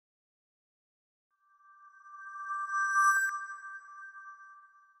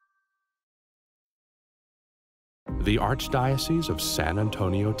the Archdiocese of San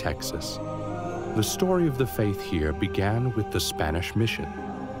Antonio, Texas. The story of the faith here began with the Spanish mission,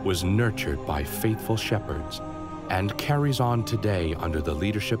 was nurtured by faithful shepherds, and carries on today under the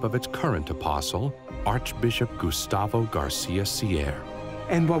leadership of its current apostle, Archbishop Gustavo García-Siller.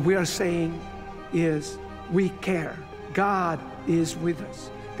 And what we are saying is, we care. God is with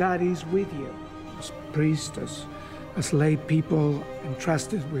us. God is with you. As priests, as lay people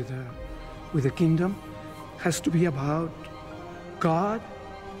entrusted with the kingdom, has to be about God,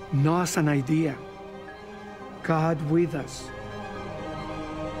 not as an idea. God with us.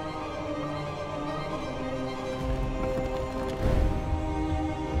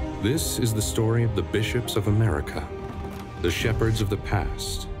 This is the story of the bishops of America, the shepherds of the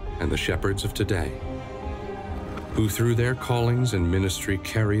past and the shepherds of today, who through their callings and ministry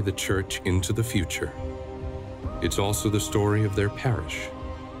carry the church into the future. It's also the story of their parish,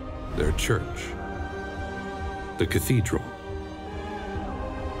 their church, the cathedral.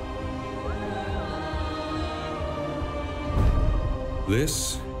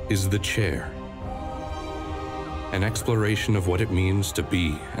 This is The Chair, an exploration of what it means to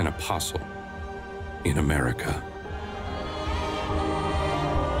be an apostle in America.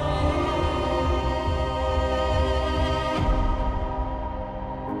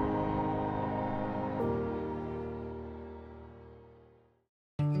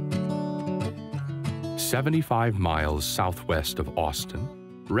 "75 miles southwest of Austin,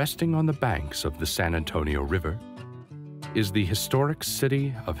 resting on the banks of the San Antonio River, is the historic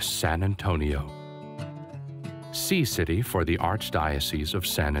city of San Antonio, Sea City for the Archdiocese of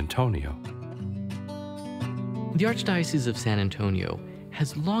San Antonio. The Archdiocese of San Antonio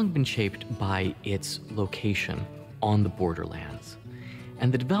has long been shaped by its location on the borderlands.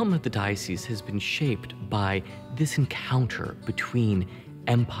 And the development of the diocese has been shaped by this encounter between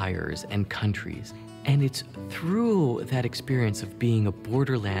empires and countries. And it's through that experience of being a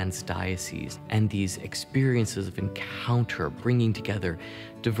borderlands diocese and these experiences of encounter, bringing together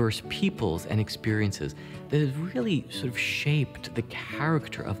diverse peoples and experiences, that has really sort of shaped the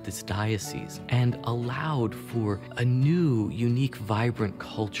character of this diocese and allowed for a new, unique, vibrant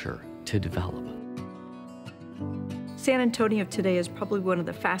culture to develop. San Antonio today is probably one of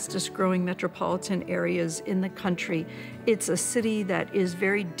the fastest growing metropolitan areas in the country. It's a city that is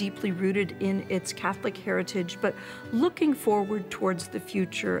very deeply rooted in its Catholic heritage, but looking forward towards the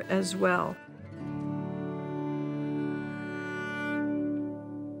future as well.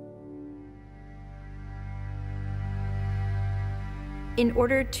 In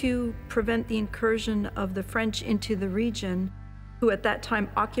order to prevent the incursion of the French into the region, who at that time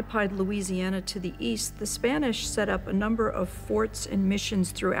occupied Louisiana to the east, the Spanish set up a number of forts and missions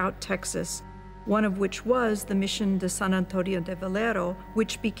throughout Texas, one of which was the Mission de San Antonio de Valero,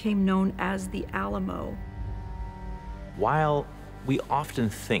 which became known as the Alamo. While we often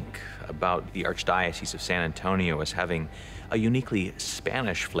think about the Archdiocese of San Antonio as having a uniquely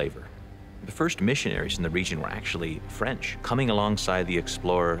Spanish flavor, the first missionaries in the region were actually French, coming alongside the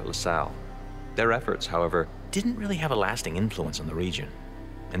explorer La Salle. Their efforts, however, didn't really have a lasting influence on the region,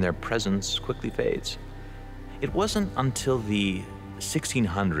 and their presence quickly fades. It wasn't until the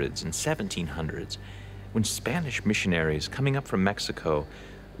 1600s and 1700s when Spanish missionaries coming up from Mexico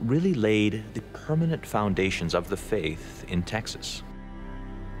really laid the permanent foundations of the faith in Texas.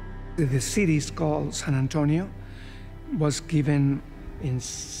 The city is called San Antonio, was given in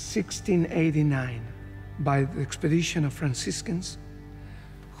 1689 by the expedition of Franciscans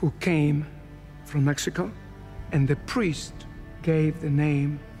who came from Mexico, and the priest gave the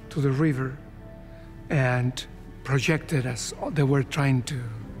name to the river and projected, as they were trying to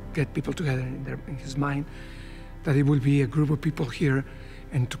get people together in his mind, that it would be a group of people here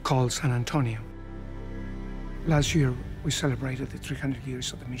and to call San Antonio. Last year, we celebrated the 300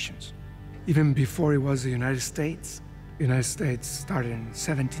 years of the missions. Even before it was the United States started in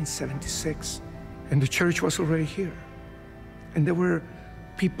 1776, and the church was already here. And there were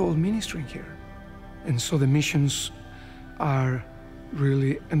people ministering here. And so the missions are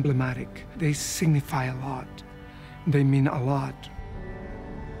really emblematic. They signify a lot. They mean a lot.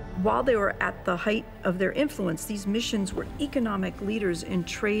 While they were at the height of their influence, these missions were economic leaders in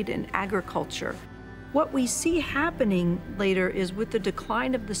trade and agriculture. What we see happening later is with the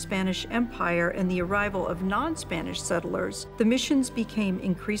decline of the Spanish Empire and the arrival of non-Spanish settlers, the missions became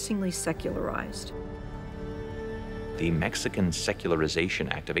increasingly secularized. The Mexican Secularization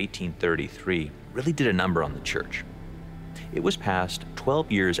Act of 1833 really did a number on the church. It was passed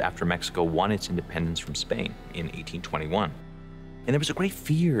 12 years after Mexico won its independence from Spain in 1821. And there was a great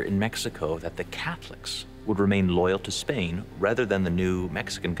fear in Mexico that the Catholics would remain loyal to Spain rather than the new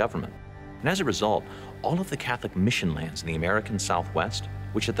Mexican government. And as a result, all of the Catholic mission lands in the American Southwest,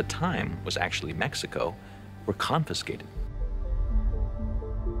 which at the time was actually Mexico, were confiscated.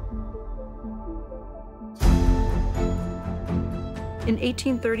 In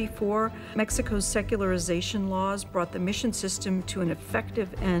 1834, Mexico's secularization laws brought the mission system to an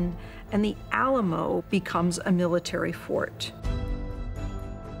effective end, and the Alamo becomes a military fort.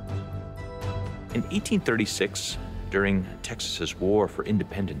 In 1836, during Texas's war for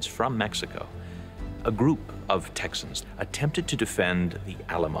independence from Mexico, a group of Texans attempted to defend the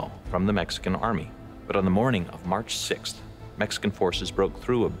Alamo from the Mexican army. But on the morning of March 6th, Mexican forces broke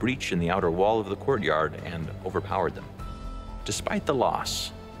through a breach in the outer wall of the courtyard and overpowered them. Despite the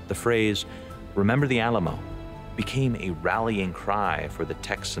loss, the phrase, "Remember the Alamo," became a rallying cry for the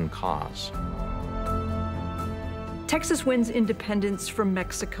Texan cause. Texas wins independence from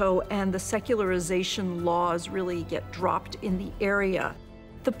Mexico, and the secularization laws really get dropped in the area.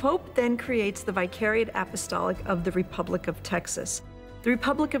 The Pope then creates the Vicariate Apostolic of the Republic of Texas. The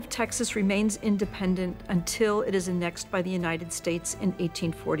Republic of Texas remains independent until it is annexed by the United States in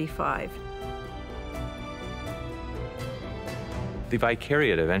 1845. The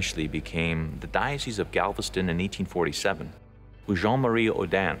Vicariate eventually became the Diocese of Galveston in 1847, with Jean-Marie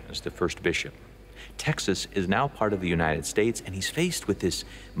Audin as the first bishop. Texas is now part of the United States, and he's faced with this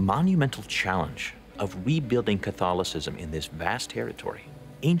monumental challenge of rebuilding Catholicism in this vast territory.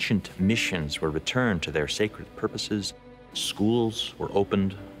 Ancient missions were returned to their sacred purposes, schools were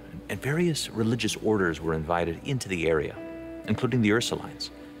opened, and various religious orders were invited into the area, including the Ursulines,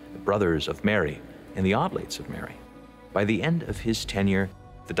 the Brothers of Mary, and the Oblates of Mary. By the end of his tenure,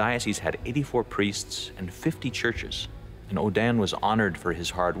 the diocese had 84 priests and 50 churches, and Audin was honored for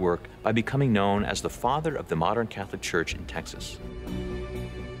his hard work by becoming known as the father of the modern Catholic Church in Texas.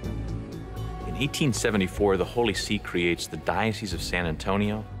 In 1874, the Holy See creates the Diocese of San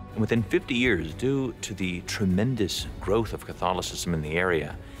Antonio, and within 50 years, due to the tremendous growth of Catholicism in the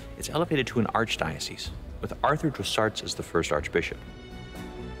area, it's elevated to an archdiocese, with Arthur Drossards as the first archbishop.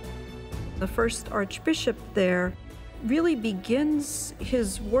 The first archbishop there really begins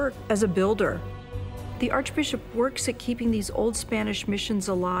his work as a builder. The archbishop works at keeping these old Spanish missions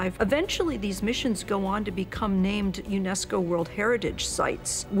alive. Eventually, these missions go on to become named UNESCO World Heritage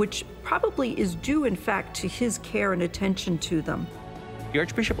Sites, which probably is due, in fact, to his care and attention to them. The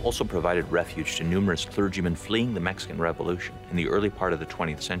archbishop also provided refuge to numerous clergymen fleeing the Mexican Revolution in the early part of the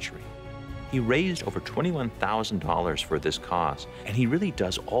 20th century. He raised over $21,000 for this cause, and he really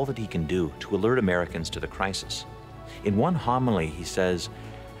does all that he can do to alert Americans to the crisis. In one homily, he says,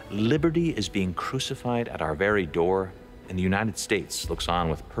 "Liberty is being crucified at our very door, and the United States looks on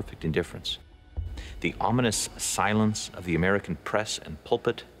with perfect indifference. The ominous silence of the American press and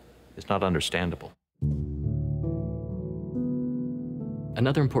pulpit is not understandable."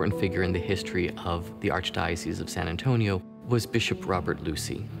 Another important figure in the history of the Archdiocese of San Antonio was Bishop Robert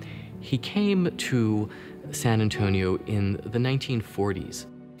Lucy. He came to San Antonio in the 1940s.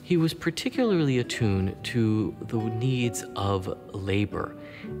 He was particularly attuned to the needs of labor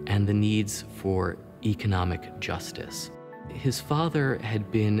and the needs for economic justice. His father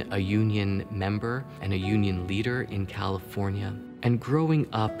had been a union member and a union leader in California, and growing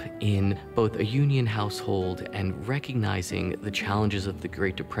up in both a union household and recognizing the challenges of the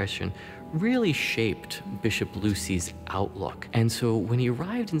Great Depression really shaped Bishop Lucy's outlook. And so when he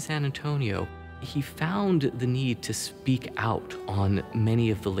arrived in San Antonio, he found the need to speak out on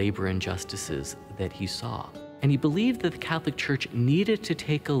many of the labor injustices that he saw. And he believed that the Catholic Church needed to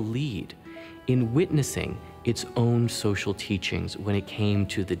take a lead in witnessing its own social teachings when it came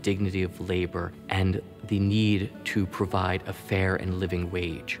to the dignity of labor and the need to provide a fair and living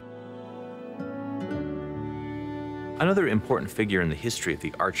wage. Another important figure in the history of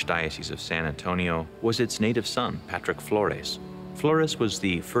the Archdiocese of San Antonio was its native son, Patrick Flores. Flores was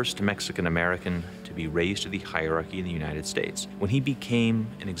the first Mexican-American to be raised to the hierarchy in the United States when he became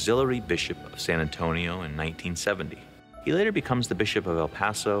an auxiliary bishop of San Antonio in 1970. He later becomes the Bishop of El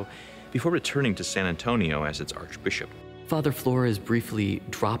Paso before returning to San Antonio as its archbishop. Father Flores briefly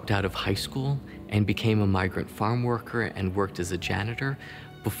dropped out of high school and became a migrant farm worker and worked as a janitor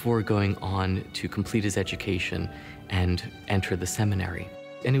before going on to complete his education and enter the seminary.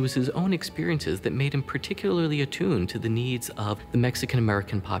 And it was his own experiences that made him particularly attuned to the needs of the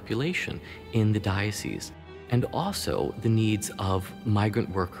Mexican-American population in the diocese, and also the needs of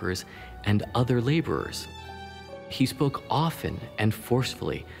migrant workers and other laborers. He spoke often and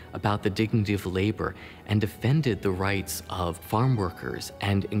forcefully about the dignity of labor and defended the rights of farm workers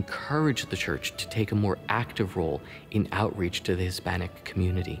and encouraged the church to take a more active role in outreach to the Hispanic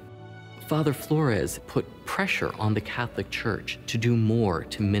community. Father Flores put pressure on the Catholic Church to do more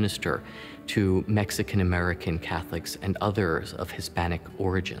to minister to Mexican-American Catholics and others of Hispanic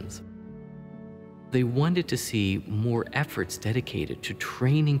origins. They wanted to see more efforts dedicated to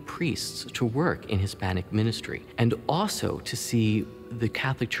training priests to work in Hispanic ministry, and also to see the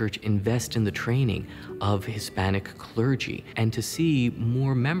Catholic Church invest in the training of Hispanic clergy, and to see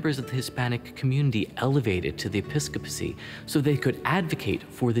more members of the Hispanic community elevated to the episcopacy so they could advocate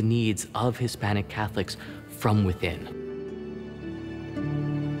for the needs of Hispanic Catholics from within.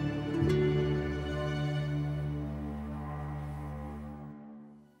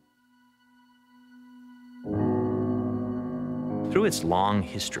 Through its long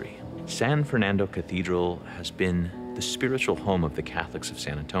history, San Fernando Cathedral has been the spiritual home of the Catholics of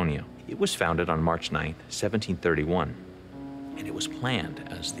San Antonio. It was founded on March 9, 1731, and it was planned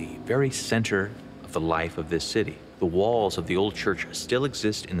as the very center of the life of this city. The walls of the old church still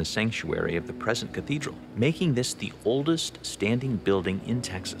exist in the sanctuary of the present cathedral, making this the oldest standing building in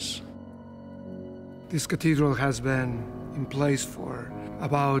Texas. This cathedral has been in place for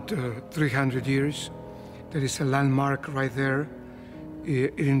about 300 years. There is a landmark right there.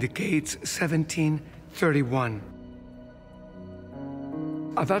 It indicates 1731.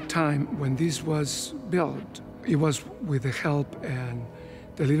 At that time, when this was built, it was with the help and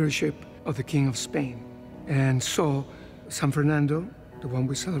the leadership of the King of Spain. And so San Fernando, the one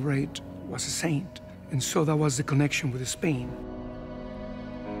we celebrate, was a saint. And so that was the connection with Spain.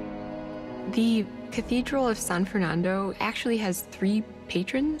 The Cathedral of San Fernando actually has 3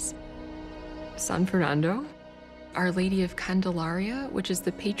 patrons. San Fernando, Our Lady of Candelaria, which is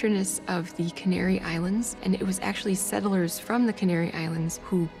the patroness of the Canary Islands, and it was actually settlers from the Canary Islands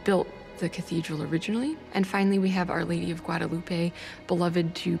who built the cathedral originally. And finally, we have Our Lady of Guadalupe,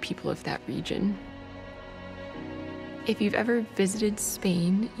 beloved to people of that region. If you've ever visited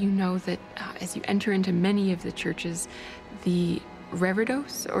Spain, you know that as you enter into many of the churches, the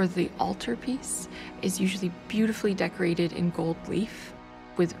reredos, or the altarpiece, is usually beautifully decorated in gold leaf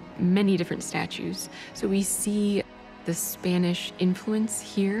with many different statues. So we see the Spanish influence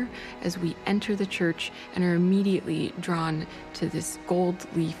here as we enter the church and are immediately drawn to this gold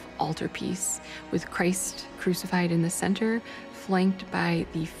leaf altarpiece with Christ crucified in the center, flanked by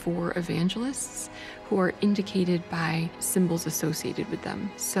the 4 evangelists who are indicated by symbols associated with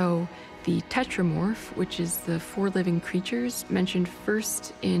them. So the tetramorph, which is the 4 living creatures mentioned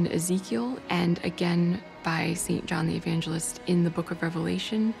first in Ezekiel and again by St. John the Evangelist in the book of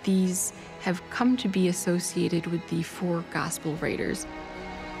Revelation, these have come to be associated with the 4 gospel writers.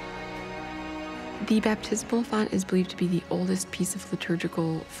 The baptismal font is believed to be the oldest piece of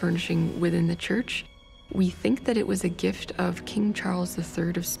liturgical furnishing within the church. We think that it was a gift of King Charles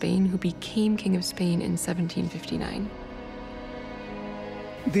III of Spain, who became King of Spain in 1759.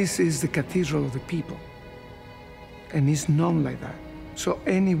 This is the cathedral of the people, and it's known like that. So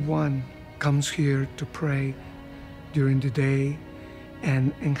anyone comes here to pray during the day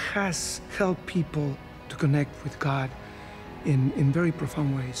and has helped people to connect with God in very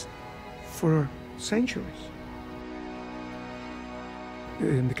profound ways for centuries.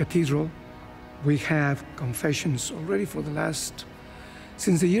 In the cathedral, we have confessions already for the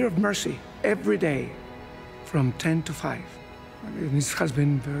since the year of mercy, every day from 10 to 5. And this has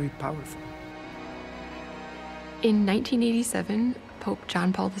been very powerful. In 1987, Pope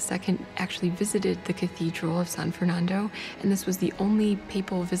John Paul II actually visited the Cathedral of San Fernando, and this was the only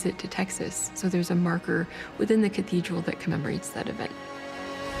papal visit to Texas. So there's a marker within the cathedral that commemorates that event.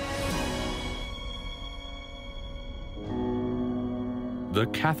 The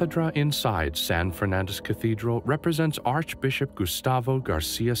cathedra inside San Fernando's Cathedral represents Archbishop Gustavo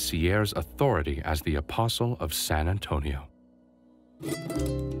García-Siller's authority as the Apostle of San Antonio.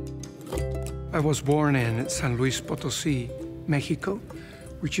 I was born in San Luis Potosí, Mexico,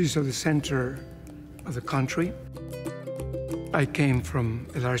 which is at the center of the country. I came from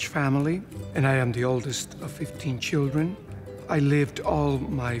a large family, and I am the oldest of 15 children. I lived all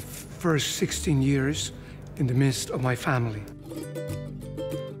my first 16 years in the midst of my family.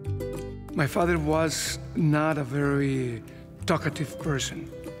 My father was not a very talkative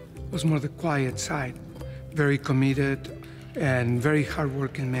person. He was more the quiet side, very committed and very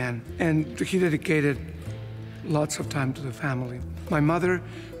hardworking man. And he dedicated lots of time to the family. My mother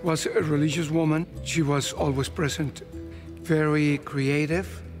was a religious woman. She was always present, very creative,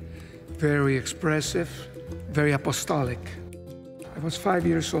 very expressive, very apostolic. I was 5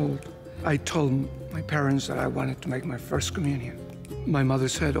 years old. I told my parents that I wanted to make my first communion. My mother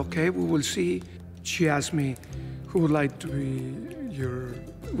said, okay, we will see. She asked me who would like to be your,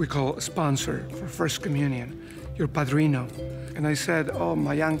 we call sponsor for first communion, your padrino. And I said, oh,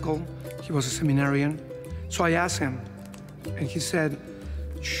 my uncle, he was a seminarian. So I asked him, and he said,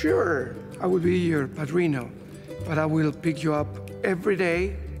 sure, I will be your padrino, but I will pick you up every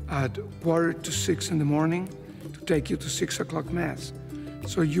day at 5:45 in the morning to take you to 6 o'clock Mass.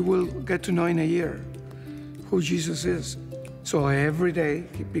 So you will get to know in a year who Jesus is. So every day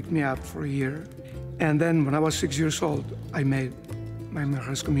he picked me up for a year. And then when I was 6 years old, I made my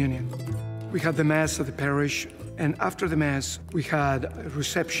first communion. We had the Mass at the parish, and after the Mass, we had a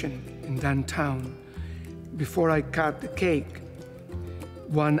reception in downtown. Before I cut the cake,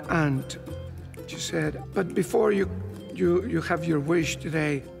 one aunt, she said, but before you have your wish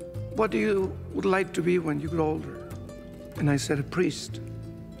today, what do you would like to be when you grow older? And I said, a priest.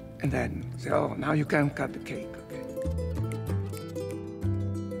 And then said, oh, now you can cut the cake. Okay.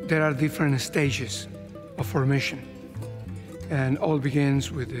 There are different stages of formation. And all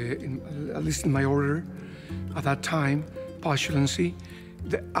begins with, at least in my order, at that time, postulancy.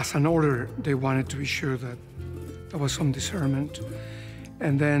 As an order, they wanted to be sure that there was some discernment.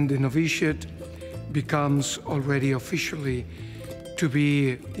 And then the novitiate becomes already officially to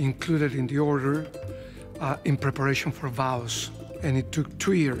be included in the order in preparation for vows. And it took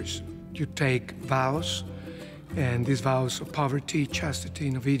 2 years. You take vows, and these vows of poverty, chastity,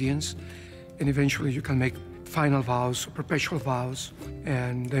 and obedience, and eventually you can make final vows, perpetual vows,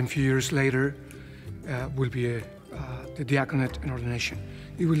 and then a few years later will be the diaconate and ordination.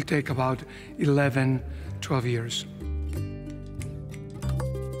 It will take about 11, 12 years.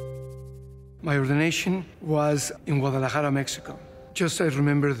 My ordination was in Guadalajara, Mexico. Just I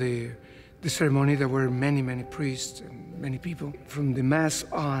remember the ceremony, there were many, many priests and many people. From the Mass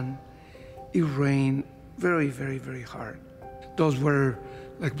on, it rained very, very, very hard. Those were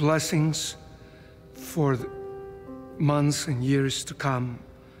like blessings for the months and years to come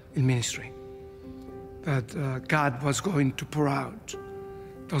in ministry, that God was going to pour out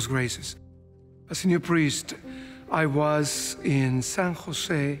those graces. As a new priest, I was in San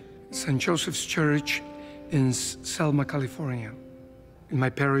Jose, St. Joseph's Church in Selma, California. In my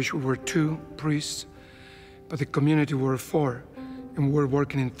parish, we were 2 priests, but the community were 4, and we were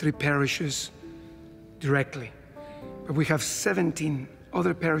working in 3 parishes directly. But we have 17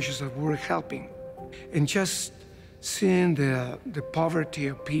 other parishes that we were helping. And just seeing the poverty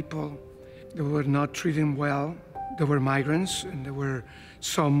of people, they were not treated well. There were migrants, and there were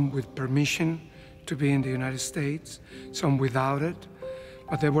some with permission to be in the United States, some without it,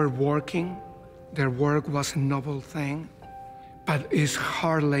 but they were working. Their work was a noble thing, but it's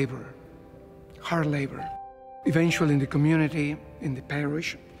hard labor, hard labor. Eventually in the community, in the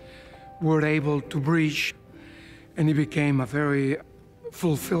parish, we were able to bridge, and it became a very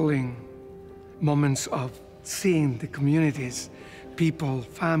fulfilling moments of seeing the communities, people,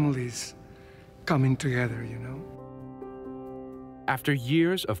 families coming together, you know. After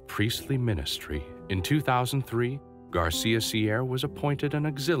years of priestly ministry, in 2003, Garcia-Siller was appointed an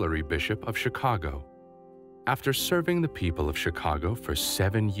auxiliary bishop of Chicago. After serving the people of Chicago for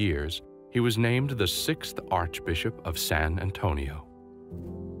 7 years, he was named the 6th Archbishop of San Antonio.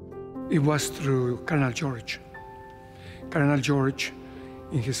 It was through Cardinal George. Cardinal George,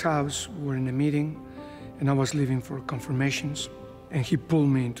 in his house, we were in a meeting, and I was leaving for confirmations, and he pulled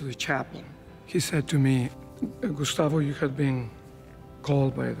me into the chapel. He said to me, Gustavo, you have been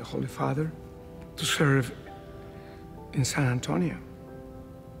called by the Holy Father to serve in San Antonio.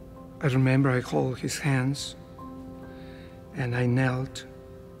 I remember I held his hands, and I knelt,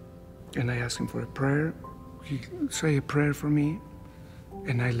 and I asked him for a prayer. He said a prayer for me,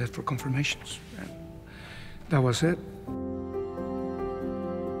 and I left for confirmations. And that was it.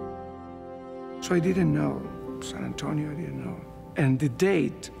 So I didn't know San Antonio, I didn't know. And the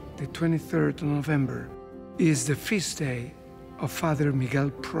date, the 23rd of November, is the feast day of Father Miguel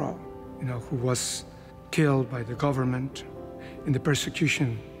Pro, who was killed by the government in the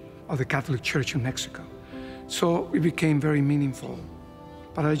persecution of the Catholic Church in Mexico. So it became very meaningful.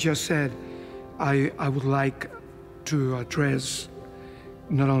 But I just said, I would like to address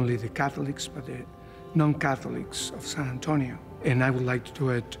not only the Catholics, but the non-Catholics of San Antonio. And I would like to do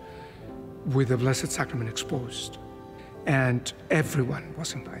it with the Blessed Sacrament exposed. And everyone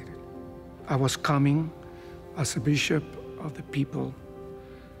was invited. I was coming as a bishop of the people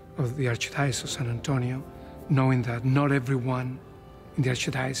of the Archdiocese of San Antonio, knowing that not everyone in the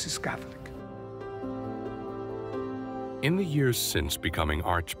Archdiocese is Catholic. In the years since becoming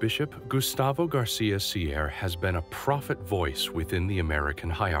Archbishop, Gustavo Garcia-Siller has been a prophet voice within the American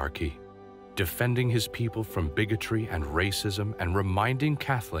hierarchy, defending his people from bigotry and racism and reminding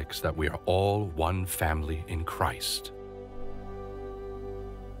Catholics that we are all one family in Christ.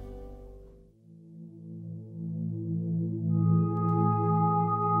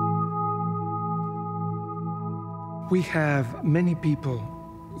 We have many people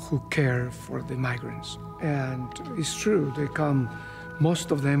who care for the migrants. And it's true, they come,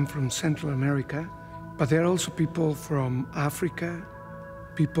 most of them from Central America, but there are also people from Africa,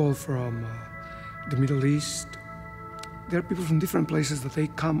 people from the Middle East. There are people from different places that they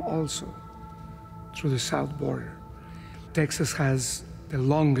come also through the south border. Texas has the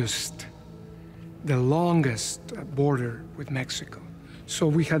longest border with Mexico. So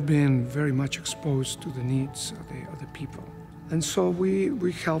we had been very much exposed to the needs of the people. And so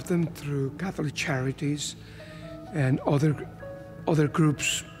we help them through Catholic charities and other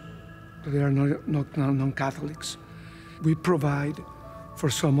groups that are not non-Catholics. We provide for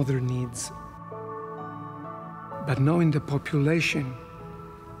some other needs. But knowing the population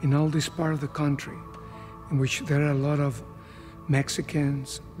in all this part of the country, in which there are a lot of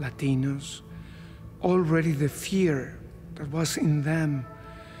Mexicans, Latinos, already the fear that was in them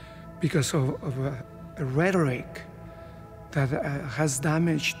because of a rhetoric that has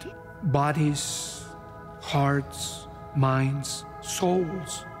damaged bodies, hearts, minds,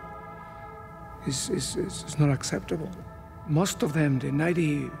 souls, is not acceptable. Most of them, the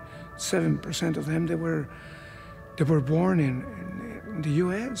 97% of them, they were born in the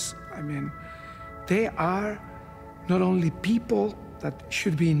US. I mean, they are not only people that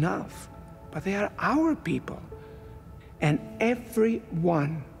should be enough, but they are our people. And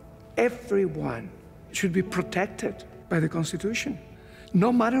everyone should be protected by the Constitution,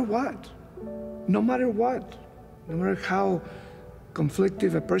 no matter what, no matter how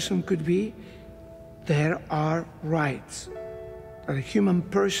conflictive a person could be, there are rights that a human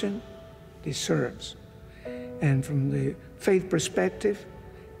person deserves. And from the faith perspective,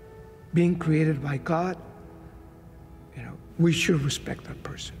 being created by God, we should respect that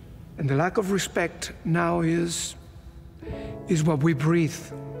person. And the lack of respect now is what we breathe.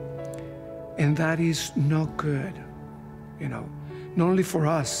 And that is not good, not only for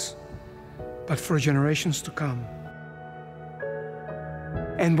us, but for generations to come.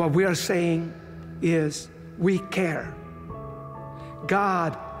 And what we are saying is we care.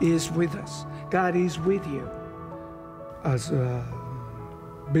 God is with us. God is with you. As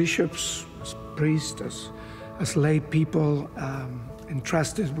bishops, as priests, as lay people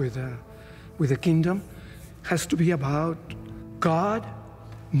entrusted with the kingdom, has to be about God,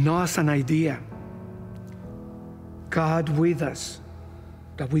 not as an idea. God with us,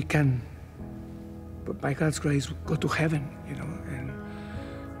 that we can, by God's grace, go to heaven,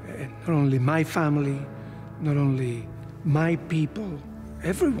 and not only my family, not only my people,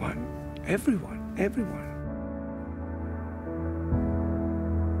 everyone.